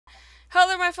Hello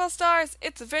there, my fellow stars!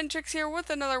 It's WynnTrix here with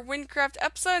another WynnCraft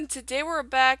episode, and today we're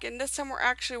back, and this time we're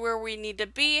actually where we need to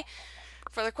be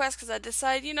for the quest, because I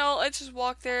decided, let's just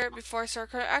walk there before I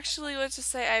start recording. Actually, let's just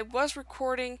say I was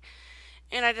recording,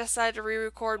 and I decided to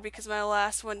re-record because my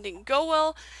last one didn't go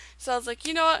well, so I was like,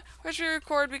 you know what, let's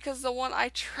re-record because the one I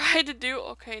tried to do,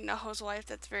 okay, Naho's wife,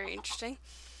 that's very interesting.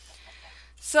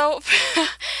 So, I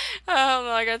don't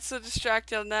know, I got so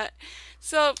distracted on that.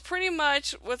 So, pretty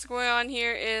much what's going on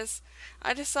here is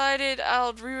I decided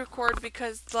I'll re-record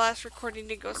because the last recording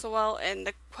didn't go so well and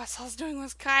the quest I was doing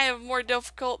was kind of more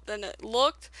difficult than it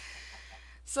looked.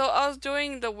 So, I was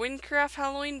doing the WynnCraft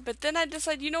Halloween, but then I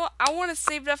decided, you know what, I want to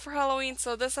save that for Halloween.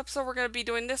 So, this episode we're going to be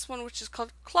doing this one, which is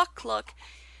called Cluck Cluck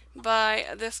by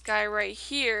this guy right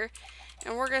here.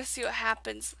 And we're going to see what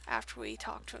happens after we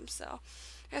talk to him. So,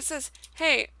 it says,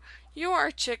 "Hey, you are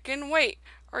a chicken. Wait,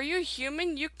 are you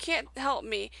human? You can't help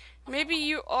me. Maybe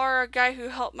you are a guy who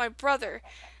helped my brother."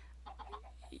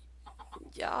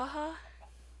 Yeah?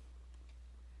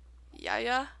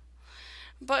 Yeah?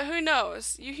 But who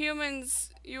knows? You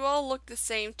humans, you all look the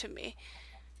same to me.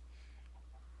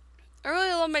 I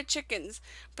really love my chickens,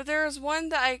 but there is one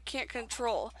that I can't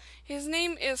control. His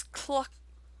name is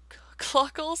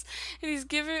Cluckles, and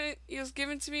he was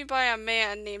given to me by a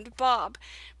man named Bob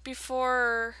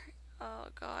before. Oh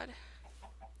God,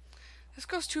 this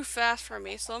goes too fast for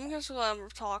me, so I'm just gonna let him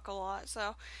talk a lot.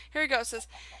 So here we go. It says,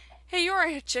 "Hey, you're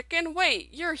a chicken. Wait,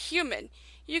 you're a human.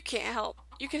 You can't help.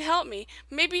 You can help me.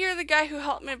 Maybe you're the guy who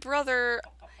helped my brother,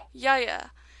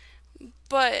 Yaya.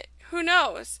 But who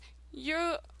knows?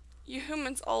 You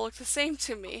humans all look the same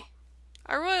to me.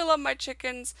 I really love my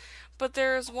chickens, but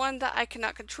there is one that I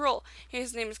cannot control.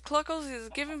 His name is Cluckles. He was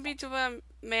given me to a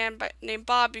man named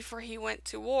Bob before he went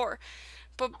to war.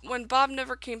 But when Bob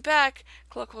never came back,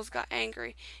 Cluckles got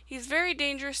angry. He's very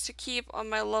dangerous to keep on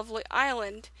my lovely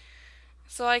island,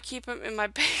 so I keep him in my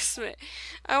basement.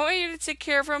 I want you to take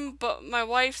care of him, but my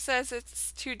wife says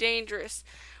it's too dangerous."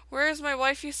 "Where is my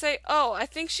wife, you say?" "Oh, I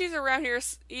think she's around here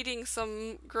eating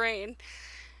some grain."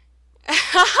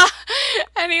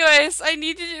 Anyways, I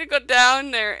need you to go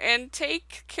down there and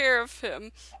take care of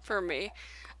him for me.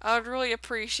 I would really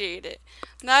appreciate it.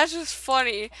 And that's just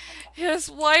funny. His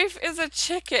wife is a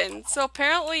chicken. So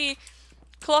apparently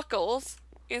Cluckles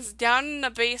is down in the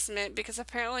basement because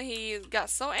apparently he got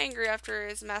so angry after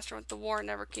his master went to war and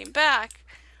never came back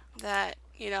that,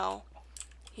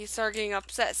 he started getting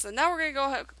upset. So now we're going to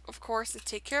go ahead, of course, and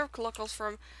take care of Cluckles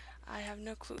from... I have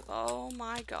no clue. Oh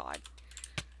my God.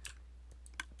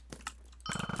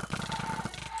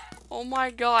 Oh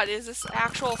my God, is this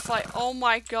actual fight? Oh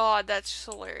my God, that's just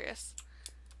hilarious.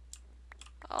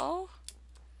 Oh?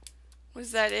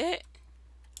 Was that it?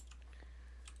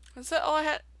 Was that all I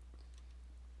had?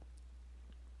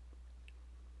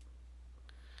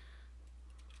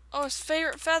 Oh, his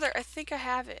favorite feather. I think I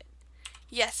have it.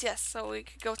 Yes, so we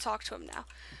could go talk to him now.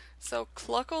 So,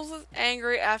 Cluckles is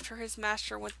angry after his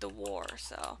master went to war,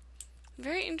 so...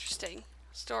 Very interesting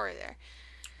story there.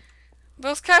 But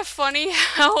it was kind of funny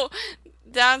how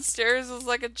downstairs was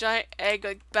like a giant egg,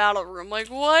 like, battle room. Like,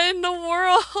 what in the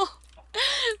world?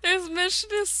 This mission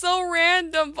is so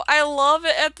random, but I love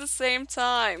it at the same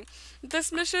time.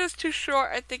 This mission is too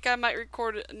short. I think I might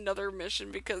record another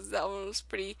mission because that one was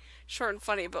pretty short and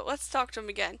funny. But let's talk to him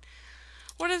again.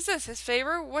 "What is this? His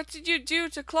favor? What did you do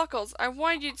to Cluckles? I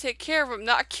wanted you to take care of him,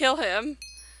 not kill him."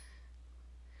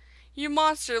 "You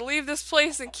monster, leave this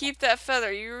place and keep that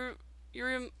feather.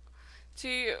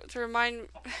 To remind me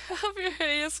of your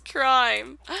hideous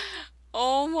crime."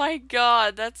 Oh my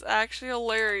God, that's actually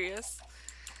hilarious.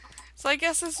 So I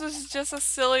guess this was just a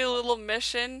silly little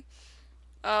mission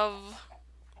of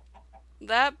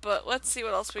that, but let's see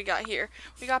what else we got here.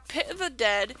 We got Pit of the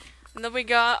Dead, and then we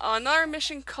got another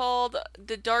mission called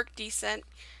The Dark Descent,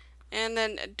 and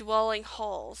then Dwelling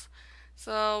Halls.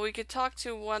 So we could talk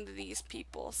to one of these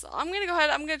people. So I'm going to go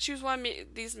ahead, I'm going to choose one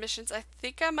of these missions. I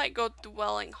think I might go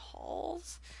Dwelling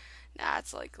Halls. Nah,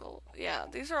 it's like, yeah,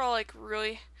 these are all like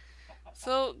really...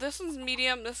 So this one's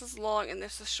medium, this is long, and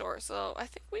this is short. So I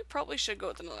think we probably should go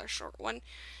with another short one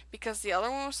because the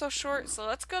other one was so short. So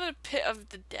let's go to Pit of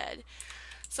the Dead.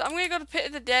 So I'm going to go to Pit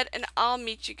of the Dead, and I'll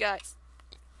meet you guys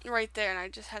right there. And I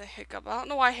just had a hiccup. I don't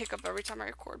know why I hiccup every time I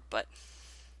record, but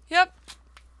yep.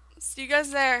 See you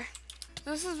guys there.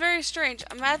 This is very strange.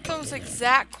 I'm at those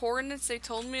exact coordinates they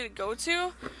told me to go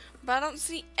to, but I don't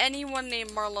see anyone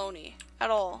named Marloni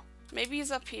at all. Maybe he's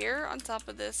up here on top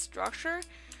of this structure,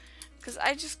 because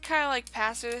I just kind of like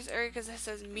passed through this area because it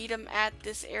says meet him at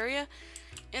this area,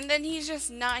 and then he's just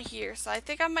not here. So I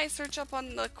think I might search up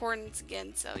on the coordinates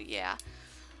again. So yeah.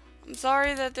 I'm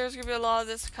sorry that there's gonna be a lot of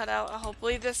this cut out.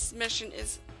 Hopefully this mission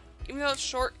is, even though it's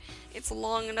short, it's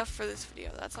long enough for this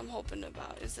video. That's what I'm hoping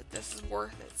about, is that this is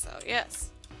worth it. So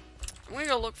yes, I'm gonna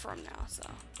go look for him now. So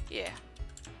yeah,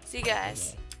 see you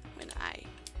guys when I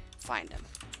find him.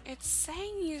 It's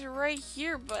saying he's right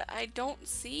here, but I don't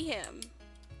see him.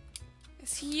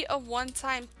 Is he a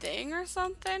one-time thing or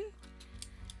something?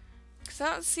 Because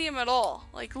I don't see him at all.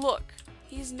 Like, look,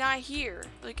 he's not here,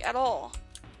 like, at all.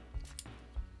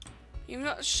 Even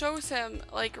though it shows him,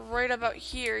 like, right about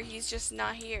here, he's just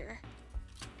not here.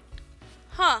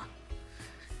 Huh.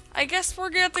 I guess we're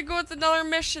gonna have to go with another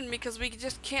mission because we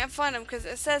just can't find him, because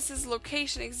it says his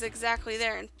location is exactly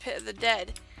there in Pit of the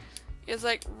Dead. It's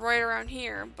like right around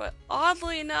here, but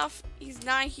oddly enough, he's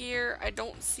not here. I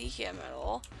don't see him at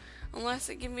all, unless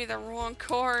it gives me the wrong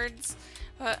chords,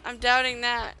 but I'm doubting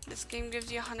that. This game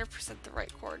gives you 100% the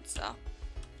right chords, so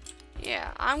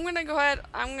yeah, I'm gonna go ahead,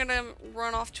 I'm gonna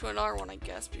run off to another one, I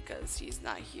guess, because he's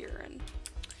not here, and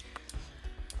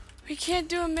we can't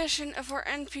do a mission if our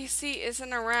NPC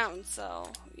isn't around, so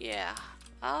yeah.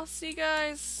 I'll see you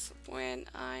guys when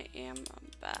I am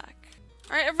back.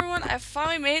 Alright everyone, I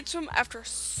finally made it to him after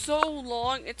so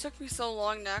long. It took me so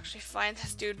long to actually find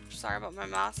this dude. Sorry about my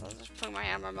mouse. I was just putting my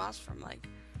hand on my mouse from like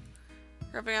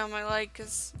rubbing on my leg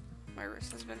because my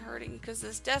wrist has been hurting because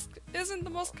this desk isn't the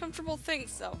most comfortable thing.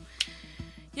 So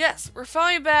yes, we're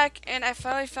finally back and I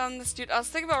finally found this dude. I was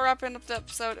thinking about wrapping up the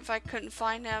episode if I couldn't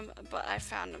find him, but I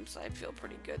found him, so I feel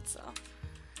pretty good. So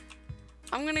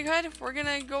I'm gonna go ahead, we're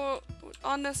gonna go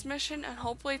on this mission, and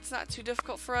hopefully it's not too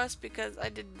difficult for us because I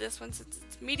did this one since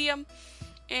it's medium,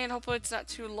 and hopefully it's not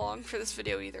too long for this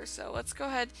video either. So let's go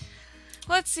ahead.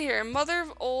 Let's see here. Mother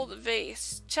of old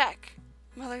vase. Check.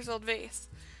 Mother's old vase.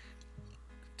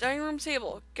 Dining room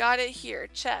table. Got it here.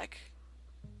 Check.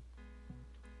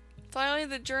 Finally,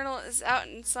 the journal is out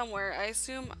and somewhere. I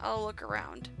assume I'll look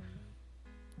around.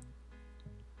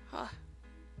 Huh.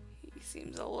 He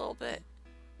seems a little bit...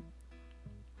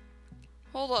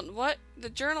 Hold on, what? The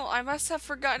journal? I must have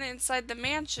forgotten it inside the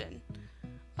mansion.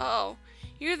 Uh-oh.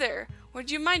 You there.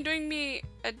 Would you mind doing me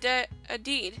a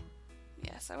deed?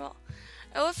 Yes, I will.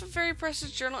 I left a very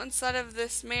precious journal inside of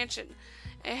this mansion.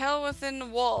 I held within the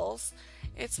walls.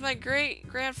 It's my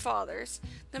great-grandfather's.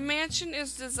 The mansion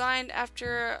is designed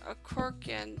after a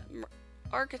Corkan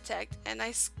architect, and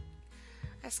I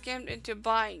scammed into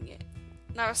buying it.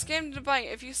 Now, I scammed into buying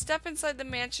it. If you step inside the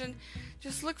mansion,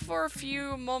 just look for a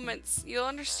few moments. You'll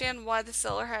understand why the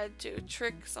seller had to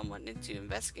trick someone into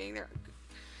investigating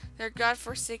their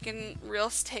godforsaken real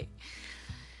estate.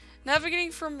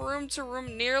 Navigating from room to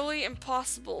room nearly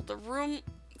impossible. The rooms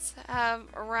have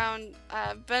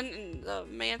I've been in the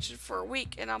mansion for a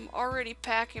week, and I'm already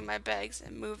packing my bags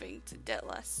and moving to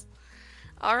Detless.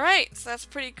 Alright, so that's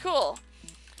pretty cool.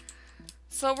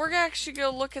 So we're gonna actually go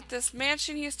look at this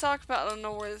mansion he's talked about. I don't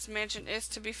know where this mansion is,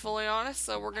 to be fully honest.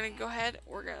 So we're gonna go ahead,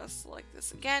 we're gonna select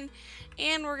this again,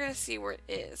 and we're gonna see where it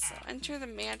is. So enter the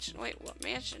mansion. Wait, what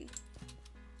mansion?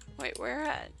 Wait, where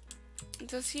at?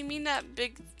 Does he mean that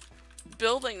big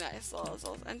building that I saw as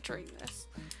I was entering this?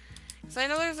 Because I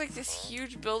know there's like this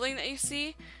huge building that you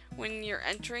see when you're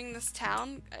entering this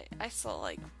town. I saw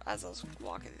like as I was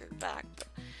walking through the back, but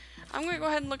I'm gonna go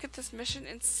ahead and look at this mission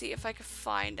and see if I can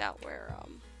find out where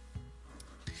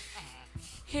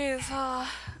his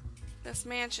this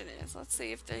mansion is. Let's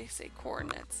see if they say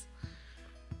coordinates.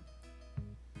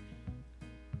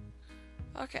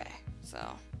 Okay,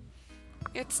 so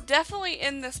it's definitely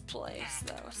in this place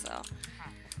though. So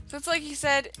it's like he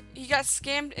said he got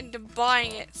scammed into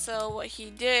buying it. So what he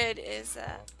did is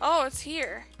that, oh, it's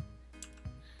here.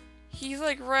 He's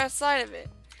like right outside of it.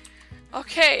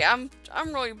 Okay, I'm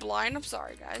really blind. I'm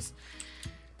sorry, guys.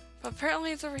 But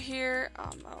apparently it's over here. I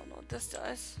don't know what this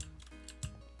does.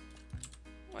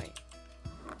 Wait.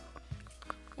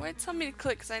 Why tell me to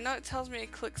click? Because I know it tells me to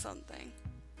click something.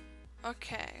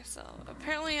 Okay, so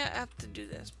apparently I have to do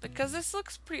this because this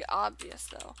looks pretty obvious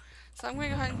though. So I'm going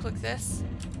to go ahead and click this.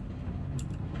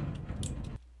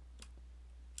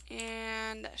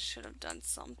 And that should have done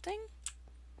something.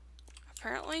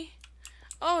 Apparently.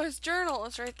 Oh, his journal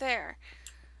is right there.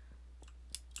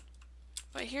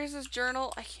 But here's his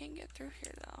journal. I can't get through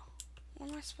here though. What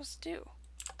am I supposed to do?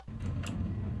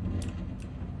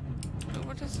 Wait,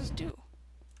 what does this do?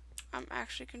 I'm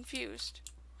actually confused.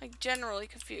 Like, generally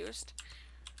confused.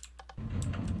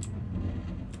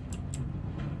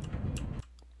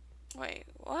 Wait,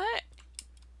 what?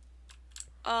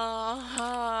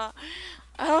 I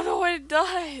don't know what it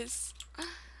does.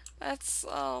 That's,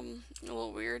 a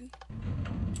little weird.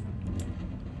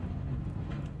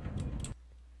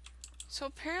 So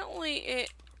apparently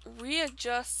it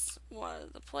readjusts one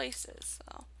of the places.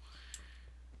 So,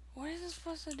 what is it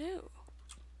supposed to do?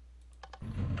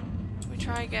 We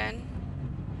try again.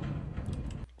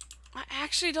 I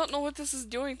actually don't know what this is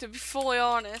doing, to be fully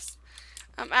honest.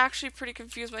 I'm actually pretty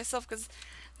confused myself because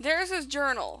there's his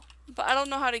journal, but I don't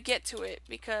know how to get to it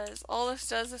because all this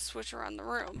does is switch around the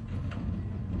room.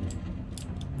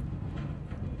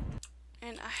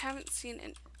 And I haven't seen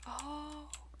an... Oh.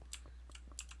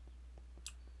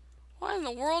 What in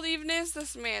the world even is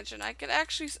this mansion? I could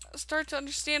actually start to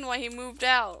understand why he moved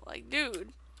out. Like,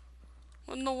 dude.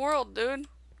 What in the world, dude?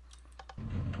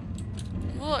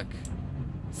 Look.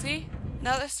 See?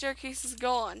 Now the staircase is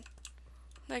gone.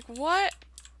 Like, what?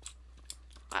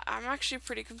 I'm actually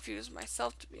pretty confused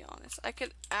myself, to be honest. I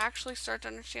could actually start to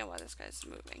understand why this guy's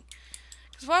moving.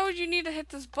 Because why would you need to hit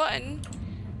this button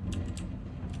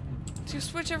to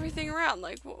switch everything around?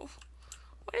 Like, whoa,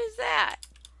 what is that?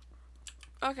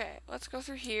 Okay, let's go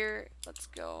through here. Let's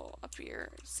go up here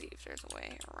and see if there's a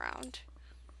way around.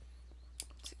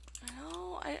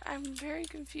 No, I'm very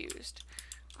confused.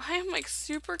 I am, like,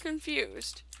 super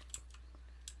confused.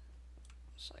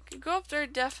 So I could go up there,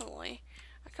 definitely.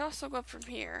 I could also go up from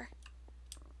here.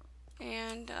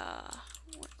 And,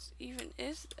 what even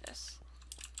is this?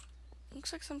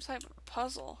 Looks like some type of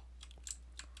puzzle.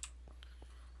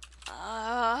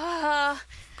 I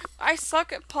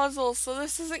suck at puzzles, so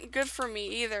this isn't good for me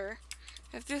either.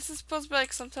 If this is supposed to be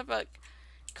like some type of like,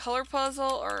 color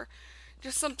puzzle or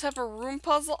just some type of room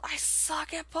puzzle, I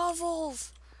suck at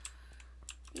puzzles.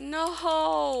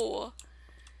 No.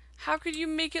 How could you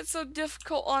make it so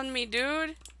difficult on me,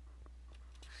 dude?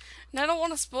 And I don't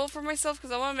want to spoil it for myself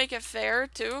because I want to make it fair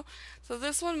too. So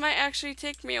this one might actually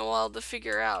take me a while to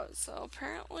figure out. So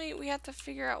apparently we have to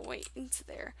figure out way into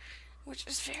there, which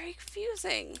is very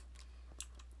confusing.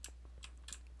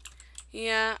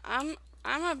 Yeah, I'm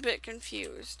a bit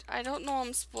confused. I don't know what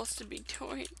I'm supposed to be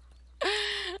doing.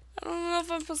 I don't know if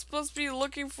I'm supposed to be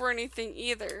looking for anything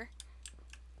either.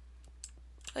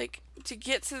 Like, to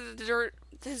get to the dirt,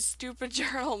 this stupid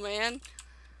journal, man.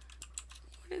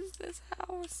 What is this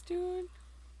house, dude?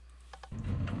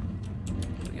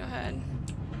 Let me go ahead.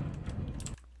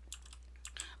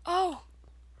 Oh!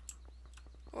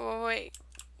 Wait.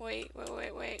 Wait.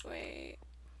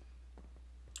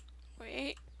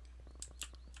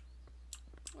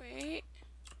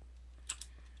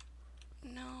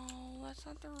 No, that's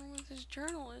not the room with his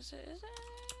journal, is it? Is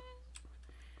it?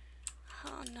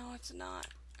 Oh, no, it's not.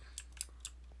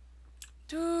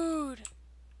 Dude!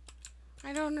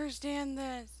 I don't understand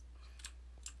this.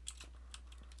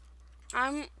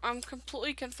 I'm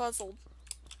completely confuzzled.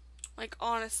 Like,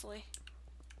 honestly.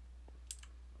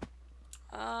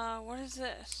 What is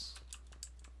this?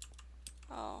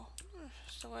 Oh,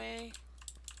 just a way.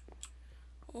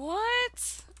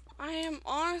 What? I am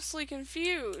honestly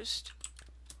confused.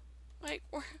 Like,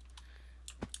 we're...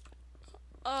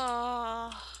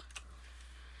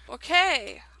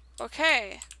 Okay.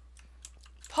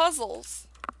 Puzzles.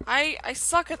 I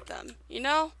suck at them, you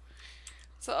know?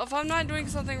 So if I'm not doing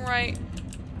something right,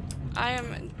 I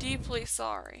am deeply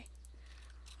sorry.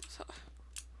 So,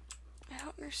 I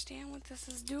don't understand what this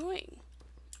is doing.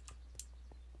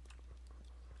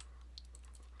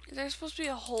 Is there supposed to be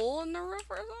a hole in the roof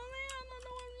or something? I don't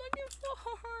know what I'm looking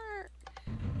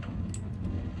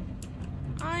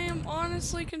for. I am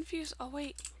honestly confused. Oh,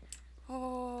 wait.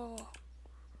 Oh.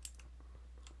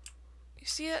 You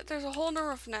see that? There's a hole in the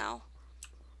roof now.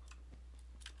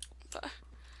 But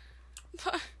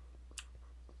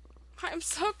I'm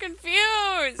so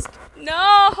confused.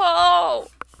 No!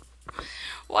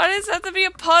 Why does it have to be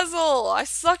a puzzle? I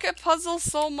suck at puzzles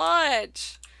so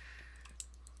much.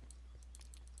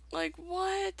 Like,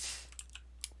 what?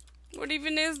 What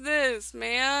even is this,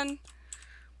 man?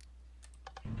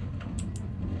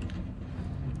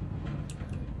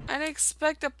 I didn't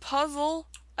expect a puzzle.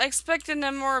 I expected an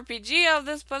MMORPG out of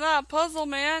this, but not a puzzle,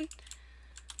 man.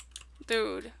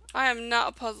 Dude, I am not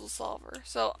a puzzle solver.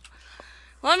 So,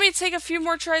 let me take a few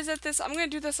more tries at this. I'm going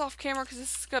to do this off camera because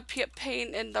this is going to be a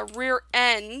pain in the rear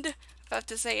end, if I have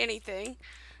to say anything.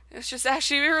 It's just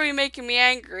actually really making me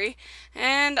angry.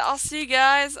 And I'll see you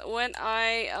guys when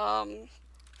I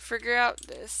figure out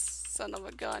this son of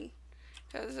a gun.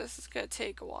 Because this is going to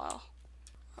take a while.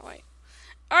 Oh, wait.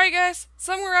 Alright guys,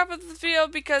 so I'm going to wrap up this video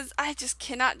because I just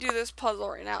cannot do this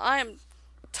puzzle right now. I am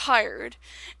tired.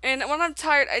 And when I'm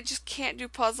tired, I just can't do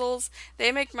puzzles.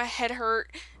 They make my head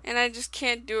hurt. And I just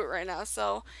can't do it right now.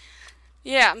 So,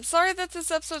 yeah, I'm sorry that this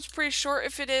episode's pretty short.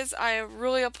 If it is, I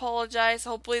really apologize.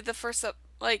 Hopefully the first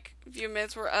few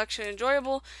minutes were actually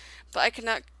enjoyable. But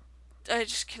I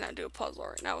just cannot do a puzzle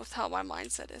right now with how my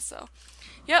mindset is. So,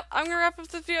 yep, I'm going to wrap up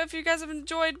the video. If you guys have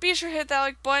enjoyed, be sure to hit that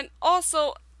like button.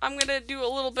 Also, I'm going to do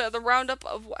a little bit of the roundup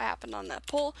of what happened on that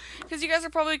poll, because you guys are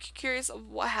probably curious of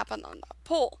what happened on that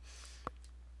poll.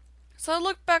 So I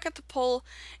look back at the poll,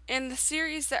 and the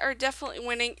series that are definitely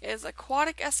winning is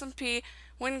Aquatic SMP,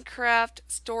 WynnCraft,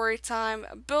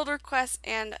 Storytime, Builder Quest,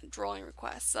 and Drawing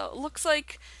Request. So it looks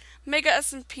like Mega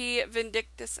SMP,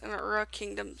 Vindictus, and Aurora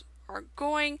Kingdoms are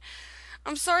going.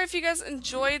 I'm sorry if you guys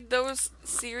enjoyed those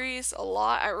series a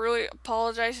lot. I really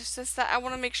apologize. It's just that I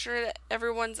want to make sure that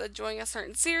everyone's enjoying a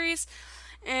certain series,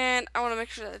 and I want to make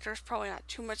sure that there's probably not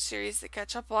too much series to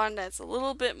catch up on that's a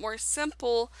little bit more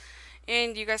simple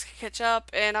and you guys can catch up,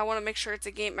 and I want to make sure it's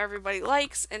a game everybody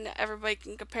likes and that everybody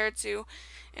can compare to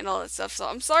and all that stuff. So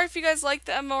I'm sorry if you guys like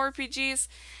the MMORPGs.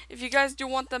 If you guys do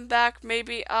want them back,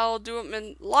 maybe I'll do them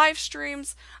in live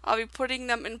streams. I'll be putting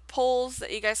them in polls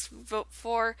that you guys can vote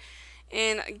for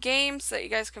in games that you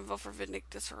guys can vote for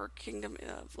Vindictus or Kingdom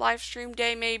live stream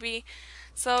day maybe.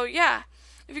 So yeah,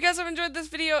 if you guys have enjoyed this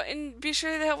video, and be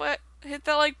sure to hit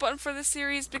that like button for this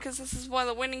series, because this is one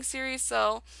of the winning series.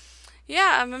 So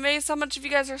yeah, I'm amazed how much of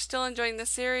you guys are still enjoying this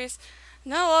series.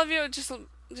 Not a lot of you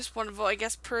just one vote, I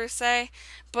guess, per se,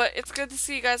 but it's good to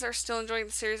see you guys are still enjoying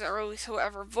the series, or at least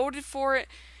whoever voted for it.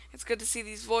 It's good to see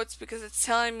these votes because it's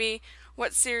telling me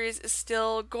what series is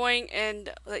still going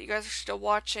and that you guys are still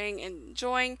watching and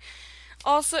enjoying.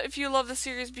 Also, if you love the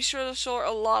series, be sure to show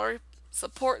a lot of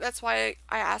support. That's why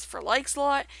I ask for likes a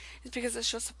lot. It's because it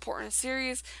shows support in a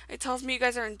series. It tells me you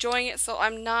guys are enjoying it, so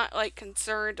I'm not like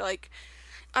concerned.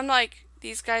 I'm like,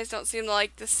 these guys don't seem to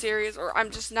like this series, or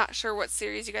I'm just not sure what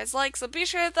series you guys like. So be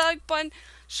sure to hit that like button.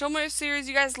 Show me a series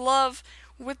you guys love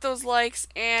with those likes.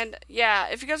 And yeah,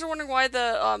 if you guys are wondering why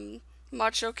the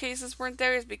mod showcases weren't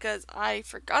there, is because I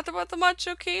forgot about the mod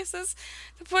showcases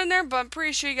to put in there, but I'm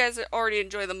pretty sure you guys already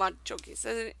enjoy the mod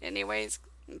showcases anyways.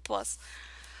 Plus,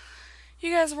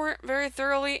 you guys weren't very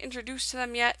thoroughly introduced to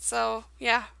them yet, so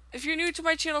yeah. If you're new to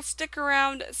my channel, stick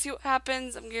around, see what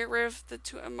happens. I'm getting rid of the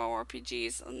 2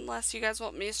 MMORPGs unless you guys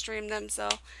want me to stream them. So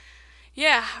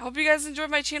yeah, hope you guys enjoyed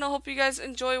my channel. Hope you guys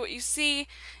enjoy what you see,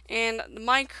 and the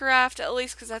Minecraft at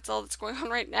least, because that's all that's going on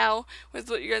right now with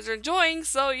what you guys are enjoying.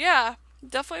 So yeah,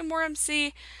 definitely more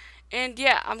MC. And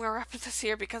yeah, I'm gonna wrap this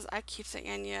here because I keep saying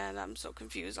Enya and I'm so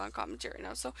confused on commentary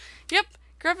now. So yep,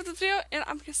 wrap up this video, and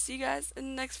I'm gonna see you guys in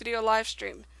the next video live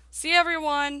stream. See you,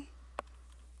 everyone.